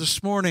to you. And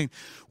this morning,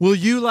 will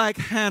you, like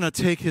Hannah,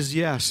 take His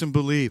yes and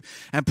believe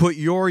and put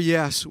your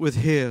yes with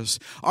His?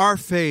 Our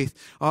faith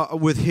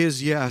with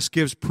His yes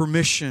gives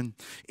permission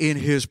in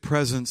His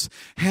presence.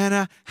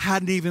 Hannah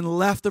hadn't even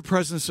left the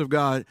presence of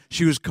God.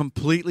 She was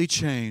completely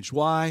changed.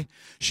 Why?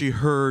 She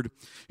heard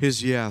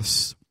His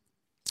yes.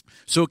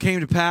 So it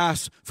came to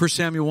pass, 1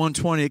 Samuel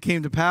 1:20, it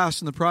came to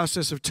pass in the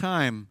process of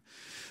time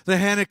that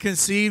Hannah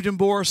conceived and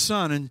bore a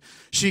son, and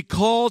she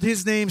called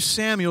his name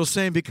Samuel,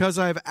 saying, because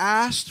I have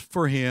asked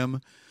for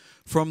him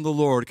from the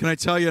Lord. Can I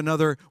tell you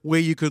another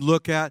way you could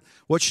look at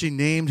what she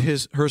named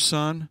her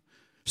son,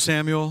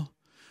 Samuel?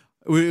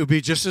 It would be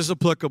just as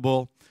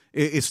applicable.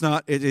 It's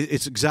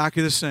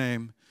exactly the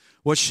same.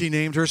 What she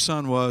named her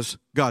son was,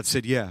 God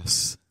said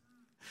yes.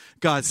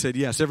 God said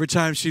yes. Every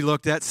time she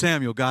looked at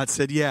Samuel, God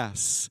said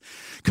yes.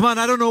 Come on,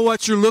 I don't know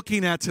what you're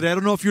looking at today. I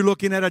don't know if you're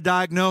looking at a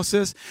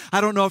diagnosis.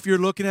 I don't know if you're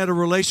looking at a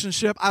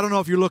relationship. I don't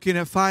know if you're looking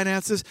at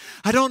finances.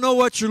 I don't know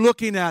what you're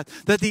looking at,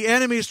 that the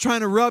enemy is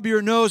trying to rub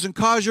your nose and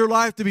cause your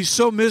life to be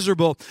so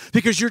miserable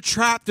because you're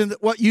trapped in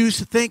what you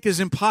think is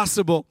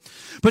impossible.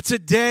 But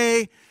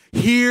today,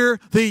 hear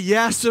the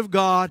yes of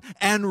God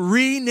and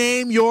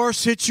rename your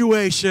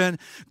situation.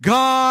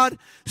 God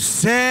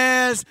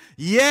says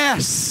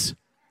yes.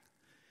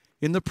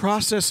 In the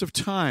process of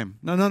time,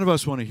 now none of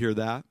us want to hear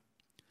that.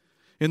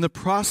 In the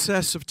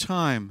process of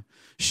time,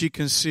 she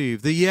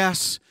conceived. The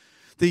yes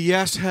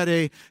had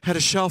a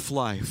shelf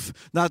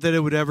life. Not that it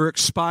would ever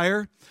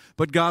expire,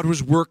 but God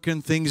was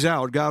working things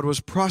out. God was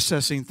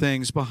processing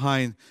things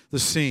behind the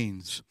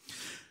scenes.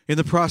 In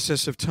the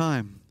process of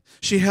time,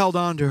 she held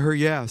on to her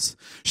yes.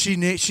 She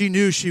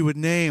knew she would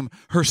name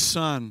her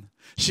son.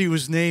 She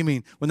was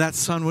naming when that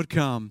son would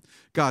come.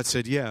 God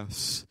said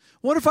yes.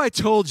 What if I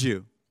told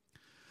you,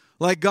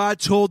 like God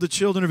told the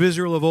children of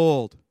Israel of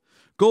old,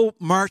 go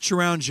march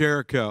around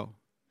Jericho.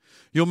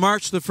 You'll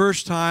march the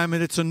first time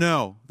and it's a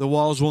no. The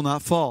walls will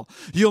not fall.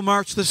 You'll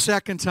march the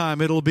second time.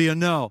 It'll be a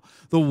no.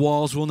 The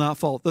walls will not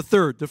fall. The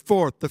third, the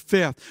fourth, the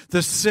fifth,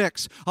 the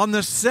sixth. On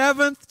the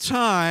seventh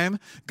time,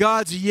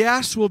 God's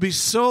yes will be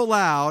so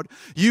loud,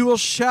 you will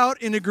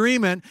shout in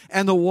agreement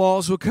and the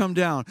walls will come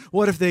down.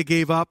 What if they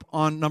gave up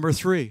on number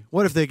 3?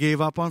 What if they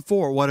gave up on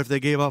 4? What if they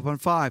gave up on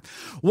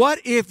 5? What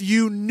if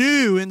you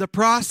knew in the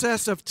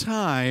process of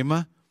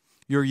time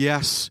your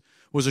yes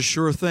was a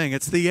sure thing?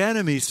 It's the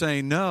enemy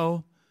saying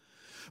no.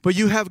 But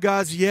you have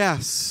God's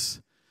yes.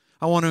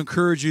 I want to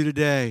encourage you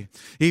today,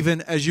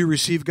 even as you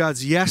receive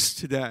God's yes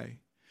today,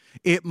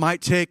 it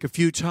might take a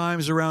few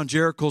times around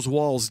Jericho's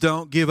walls.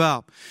 Don't give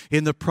up.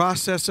 In the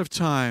process of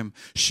time,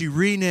 she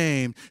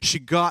renamed, she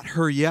got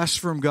her yes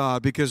from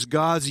God because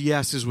God's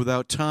yes is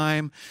without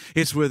time.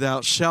 It's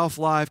without shelf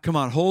life. Come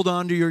on, hold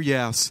on to your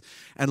yes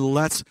and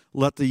let's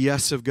let the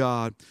yes of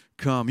God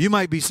come. You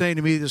might be saying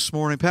to me this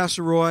morning,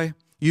 Pastor Roy,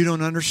 you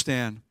don't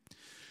understand.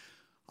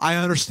 I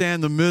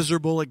understand the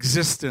miserable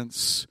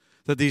existence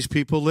that these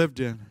people lived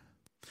in.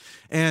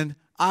 And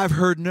I've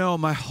heard no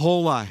my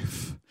whole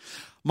life.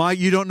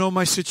 You don't know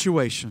my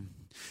situation.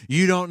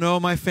 You don't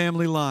know my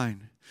family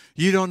line.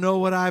 You don't know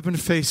what I've been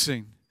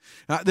facing.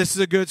 This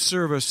is a good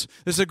service.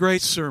 This is a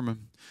great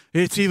sermon.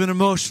 It's even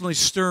emotionally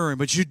stirring,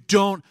 but you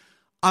don't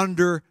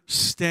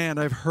understand.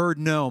 I've heard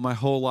no my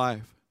whole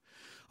life.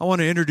 I want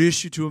to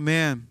introduce you to a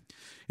man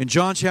in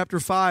John chapter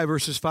 5,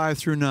 verses 5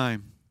 through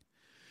 9.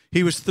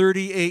 He was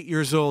 38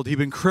 years old. He'd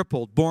been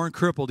crippled, born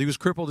crippled. He was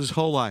crippled his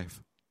whole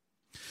life.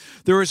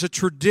 There was a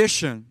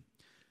tradition,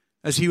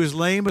 as he was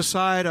laying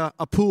beside a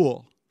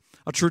pool,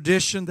 a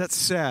tradition that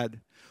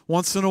said,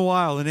 once in a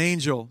while, an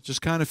angel,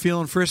 just kind of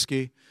feeling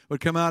frisky, would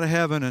come out of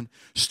heaven and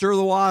stir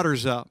the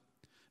waters up.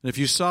 And if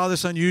you saw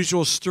this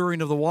unusual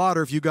stirring of the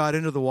water, if you got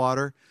into the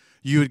water,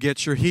 you would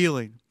get your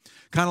healing.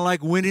 Kind of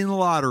like winning the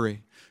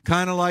lottery.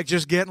 Kind of like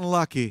just getting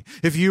lucky.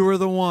 If you were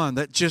the one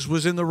that just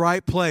was in the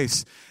right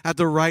place at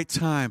the right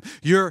time.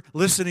 You're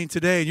listening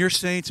today and you're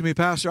saying to me,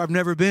 Pastor, I've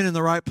never been in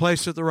the right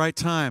place at the right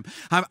time.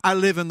 I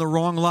live in the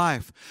wrong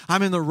life.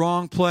 I'm in the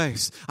wrong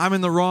place. I'm in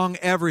the wrong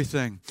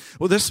everything.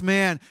 Well, this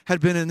man had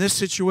been in this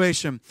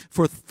situation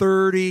for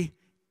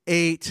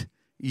 38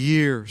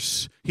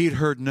 years. He'd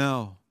heard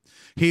no.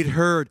 He'd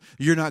heard,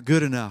 you're not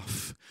good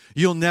enough.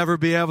 You'll never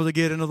be able to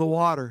get into the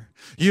water.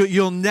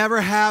 You'll never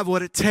have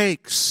what it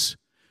takes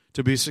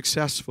to be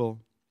successful.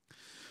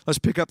 Let's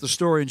pick up the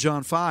story in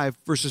John 5,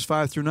 verses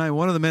 5 through 9.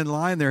 One of the men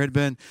lying there had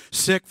been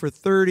sick for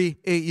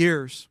 38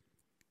 years.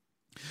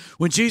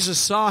 When Jesus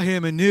saw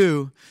him and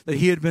knew that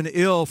he had been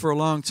ill for a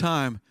long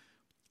time,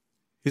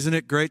 isn't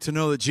it great to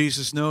know that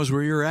Jesus knows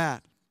where you're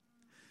at?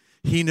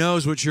 He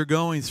knows what you're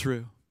going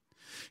through.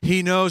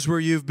 He knows where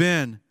you've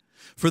been.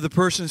 For the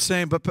person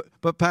saying,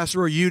 but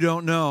Pastor, you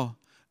don't know.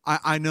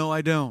 I know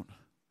I don't,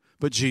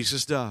 but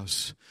Jesus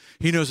does.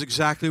 He knows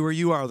exactly where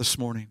you are this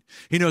morning.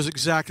 He knows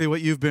exactly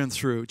what you've been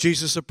through.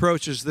 Jesus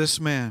approaches this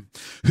man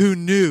who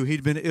knew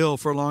he'd been ill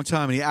for a long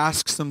time, and he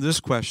asks him this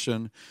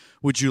question,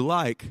 would you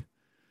like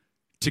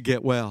to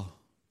get well?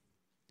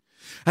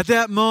 At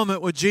that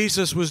moment, what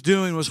Jesus was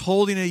doing was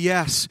holding a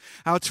yes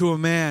out to a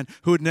man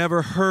who had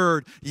never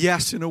heard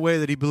yes in a way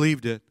that he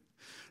believed it.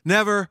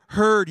 Never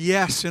heard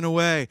yes in a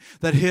way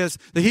that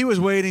he was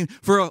waiting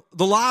for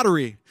the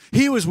lottery.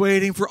 He was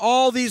waiting for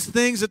all these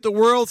things that the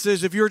world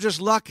says, if you're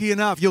just lucky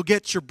enough, you'll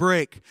get your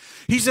break.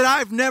 He said,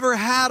 I've never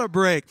had a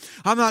break.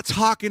 I'm not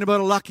talking about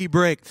a lucky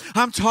break.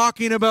 I'm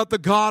talking about the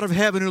God of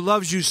heaven who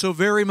loves you so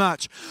very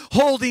much,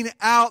 holding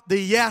out the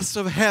yes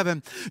of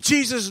heaven.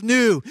 Jesus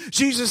knew.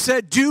 Jesus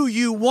said, do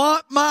you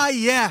want my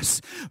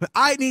yes?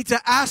 I need to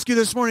ask you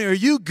this morning, are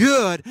you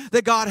good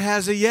that God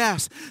has a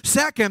yes?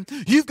 Second,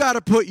 you've got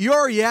to put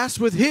your yes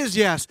with his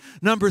yes.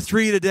 Number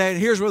 3 today,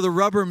 and here's where the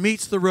rubber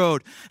meets the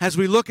road. As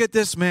we look at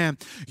this man,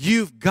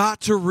 you've got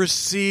to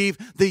receive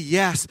the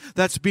yes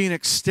that's being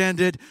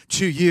extended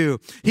to you.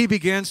 He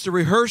begins to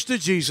rehearse to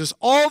Jesus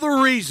all the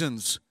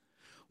reasons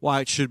why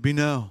it should be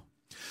no.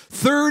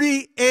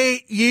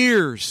 38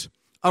 years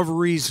of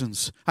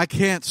reasons. I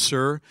can't,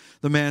 sir,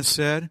 the man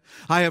said.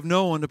 I have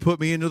no one to put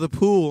me into the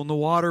pool and the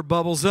water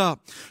bubbles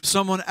up.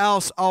 Someone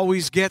else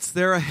always gets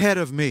there ahead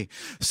of me.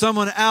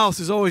 Someone else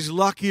is always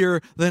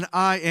luckier than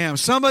I am.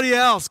 Somebody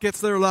else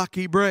gets their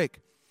lucky break.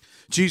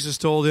 Jesus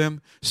told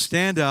him,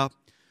 stand up,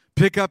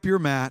 pick up your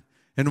mat,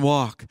 and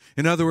walk.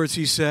 In other words,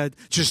 he said,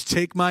 just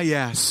take my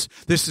yes.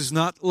 This is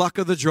not luck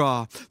of the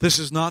draw. This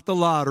is not the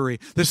lottery.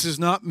 This is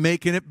not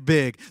making it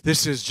big.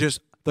 This is just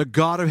the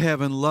God of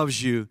heaven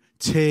loves you.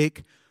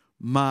 Take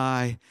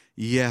my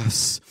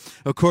yes.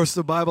 Of course,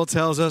 the Bible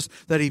tells us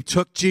that he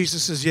took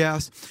Jesus'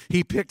 yes.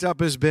 He picked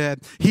up his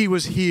bed. He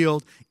was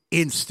healed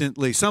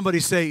instantly. Somebody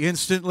say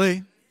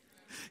instantly.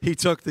 He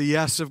took the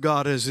yes of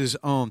God as his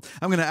own.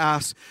 I'm going to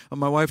ask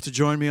my wife to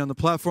join me on the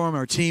platform.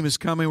 Our team is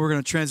coming. We're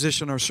going to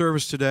transition our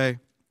service today.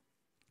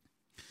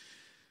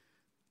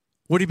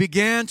 What he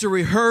began to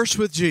rehearse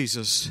with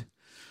Jesus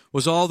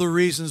was all the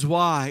reasons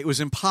why it was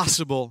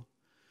impossible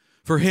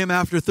For him,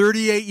 after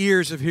 38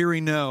 years of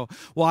hearing no,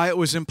 why it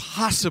was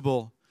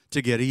impossible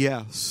to get a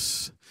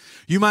yes.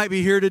 You might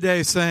be here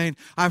today saying,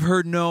 I've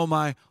heard no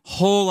my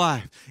whole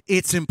life.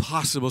 It's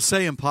impossible.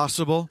 Say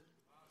impossible.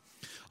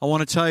 I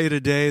want to tell you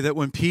today that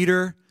when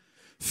Peter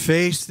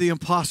faced the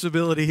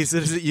impossibility, he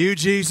said, is it you,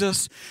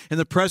 Jesus? In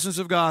the presence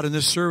of God in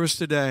this service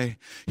today,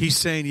 he's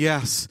saying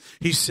yes.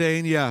 He's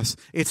saying yes.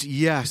 It's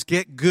yes.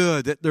 Get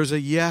good that there's a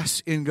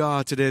yes in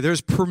God today. There's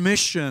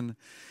permission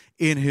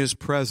in his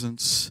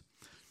presence.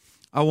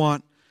 I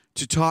want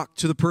to talk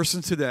to the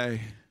person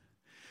today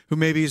who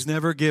maybe has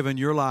never given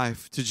your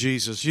life to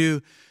Jesus.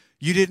 You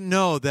didn't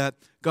know that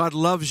God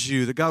loves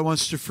you, that God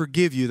wants to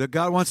forgive you, that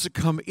God wants to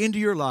come into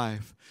your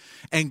life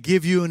and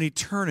give you an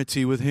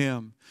eternity with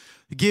him.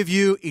 Give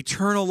you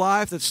eternal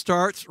life that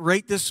starts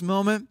right this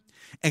moment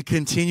and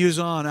continues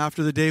on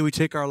after the day we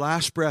take our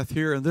last breath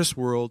here in this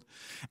world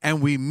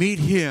and we meet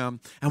him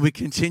and we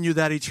continue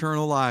that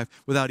eternal life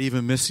without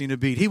even missing a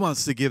beat. He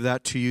wants to give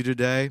that to you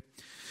today.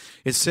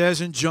 It says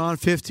in John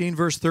 15,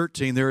 verse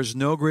 13, there is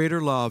no greater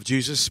love,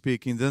 Jesus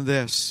speaking, than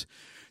this,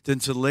 than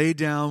to lay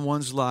down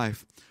one's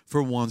life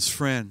for one's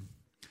friend.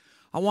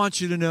 I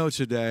want you to know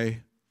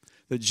today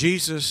that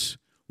Jesus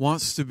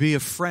wants to be a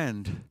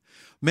friend.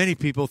 Many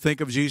people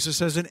think of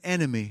Jesus as an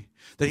enemy,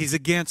 that he's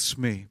against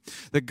me,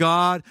 that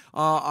God,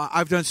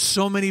 I've done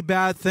so many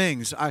bad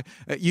things.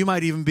 You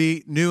might even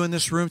be new in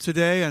this room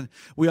today, and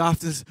we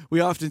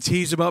often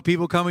tease about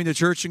people coming to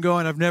church and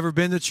going, I've never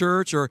been to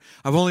church, or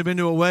I've only been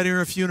to a wedding or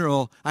a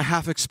funeral. I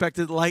half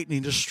expected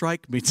lightning to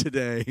strike me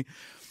today.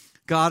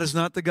 God is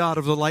not the God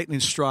of the lightning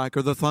strike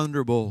or the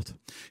thunderbolt.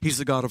 He's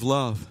the God of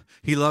love.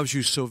 He loves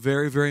you so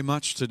very, very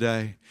much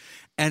today,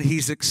 and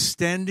he's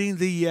extending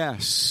the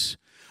yes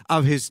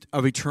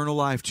of eternal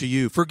life to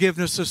you,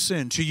 forgiveness of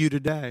sin to you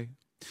today.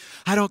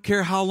 I don't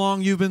care how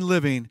long you've been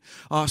living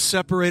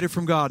separated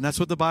from God, and that's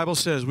what the Bible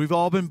says. We've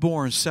all been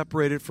born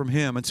separated from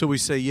him until we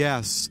say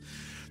yes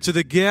to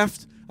the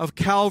gift of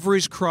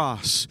Calvary's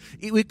cross.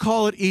 We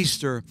call it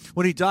Easter.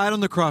 When he died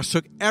on the cross,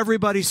 took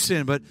everybody's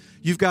sin, but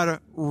you've got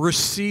to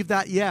receive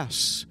that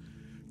yes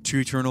to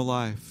eternal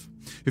life.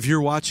 If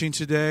you're watching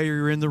today or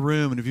you're in the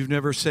room and if you've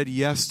never said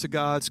yes to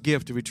God's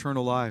gift of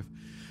eternal life,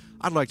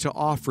 I'd like to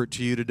offer it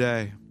to you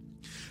today.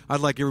 I'd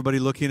like everybody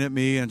looking at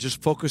me and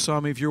just focus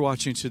on me if you're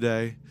watching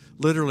today.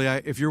 Literally,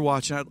 if you're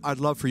watching, I'd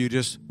love for you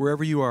just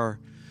wherever you are,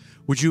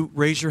 would you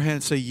raise your hand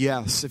and say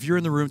yes? If you're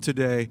in the room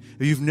today,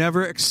 if you've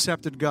never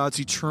accepted God's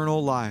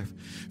eternal life,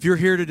 if you're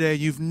here today,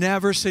 you've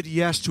never said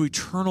yes to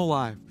eternal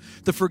life,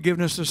 the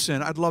forgiveness of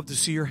sin, I'd love to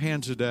see your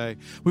hand today.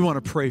 We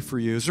want to pray for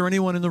you. Is there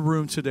anyone in the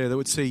room today that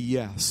would say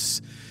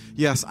yes?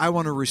 Yes, I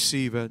want to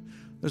receive it.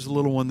 There's a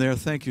little one there.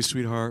 Thank you,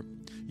 sweetheart.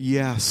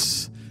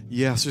 Yes.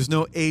 Yes, there's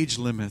no age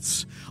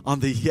limits on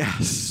the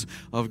yes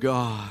of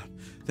God.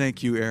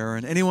 Thank you,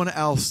 Aaron. Anyone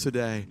else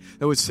today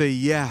that would say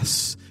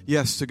yes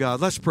to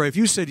God? Let's pray. If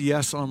you said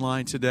yes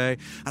online today,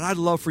 and I'd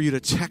love for you to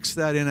text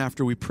that in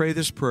after we pray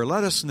this prayer.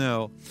 Let us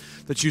know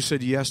that you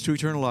said yes to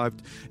eternal life.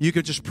 You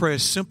could just pray a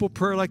simple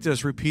prayer like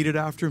this. Repeat it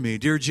after me.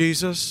 Dear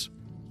Jesus,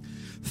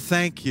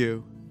 thank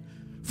you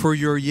for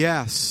your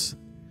yes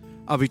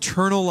of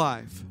eternal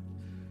life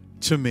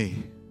to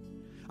me.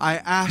 I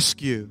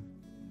ask you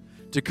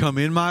to come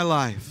in my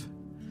life,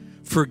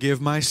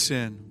 forgive my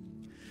sin.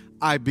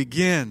 I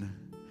begin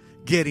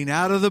getting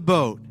out of the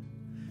boat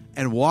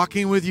and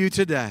walking with you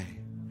today.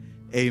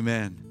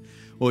 Amen.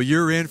 Well,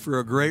 you're in for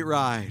a great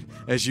ride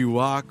as you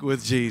walk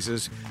with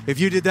Jesus. If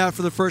you did that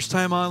for the first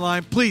time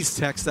online, please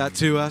text that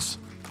to us.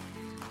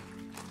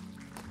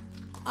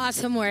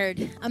 Awesome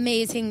word.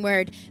 Amazing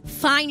word.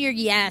 Find your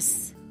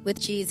yes with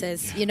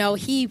Jesus. You know,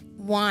 he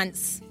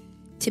wants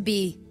to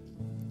be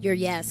your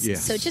yes.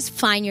 So just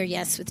find your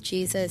yes with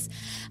Jesus.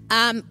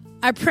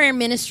 Our prayer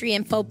ministry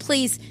info,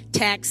 please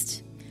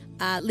text,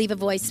 leave a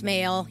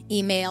voicemail,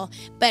 email,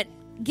 but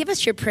give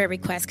us your prayer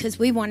request because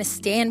we want to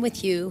stand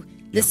with you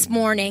this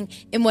morning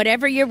in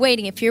whatever you're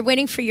waiting. If you're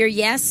waiting for your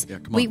yes,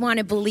 we want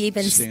to believe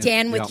and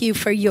stand with you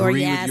for your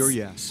yes. With your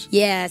yes.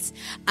 Yes.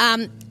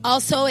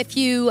 Also, if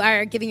you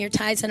are giving your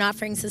tithes and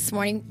offerings this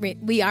morning,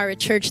 we are a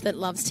church that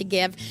loves to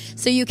give.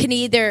 So you can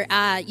either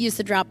use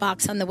the drop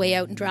box on the way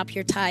out and drop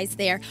your tithes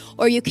there,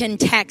 or you can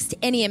text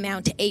any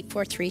amount to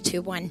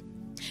 84321.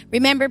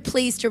 Remember,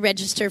 please, to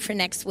register for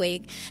next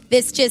week.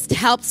 This just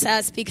helps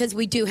us because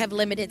we do have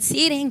limited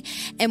seating,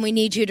 and we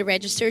need you to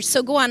register.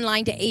 So go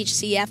online to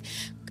HCF.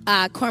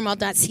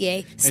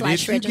 Cornwall.ca/register.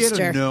 And if you get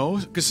a no,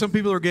 because some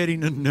people are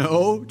getting a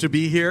no to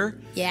be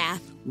here. Yeah.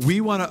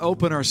 We want to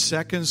open our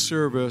second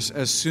service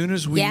as soon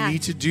as we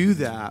need to do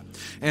that.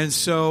 And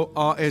so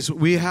as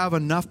we have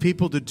enough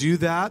people to do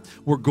that,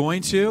 we're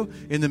going to.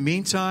 In the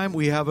meantime,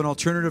 we have an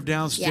alternative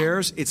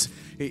downstairs.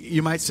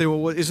 You might say,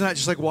 well, isn't that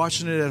just like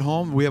watching it at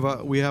home? We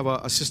have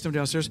a system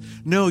downstairs.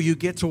 No, you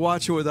get to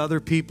watch it with other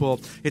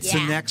people. It's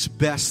the next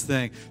best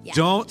thing. Yeah.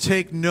 Don't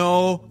take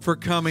no for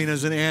coming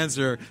as an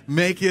answer.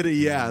 Make it a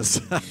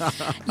yes.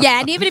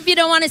 And even if you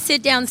don't want to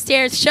sit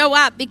downstairs, show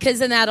up because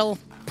then that'll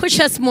push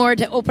us more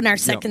to open our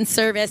second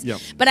service.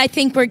 But I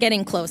think we're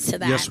getting close to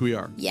that. Yes, we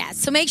are. Yeah,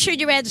 so make sure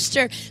you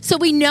register so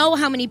we know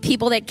how many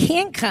people that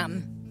can't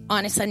come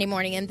on a Sunday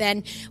morning, and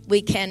then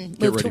we can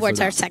move towards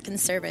our second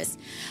service.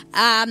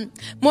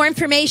 More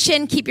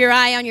information, keep your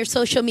eye on your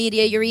social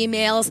media, your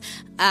emails,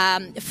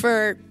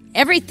 for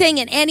everything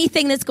and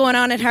anything that's going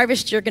on at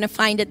Harvest. You're going to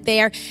find it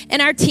there.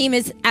 And our team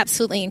is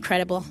absolutely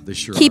incredible. They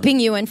sure keeping are.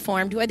 You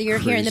informed, whether you're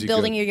here in the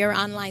building good. or you're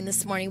online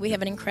this morning. We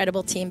have an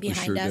incredible team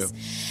behind us. Do.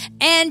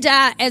 And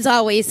as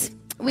always,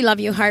 we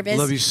love you, Harvest.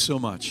 Love you so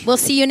much. We'll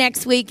see you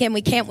next week, and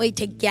we can't wait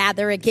to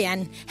gather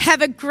again.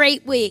 Have a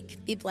great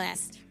week. Be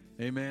blessed.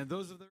 Amen. Those are the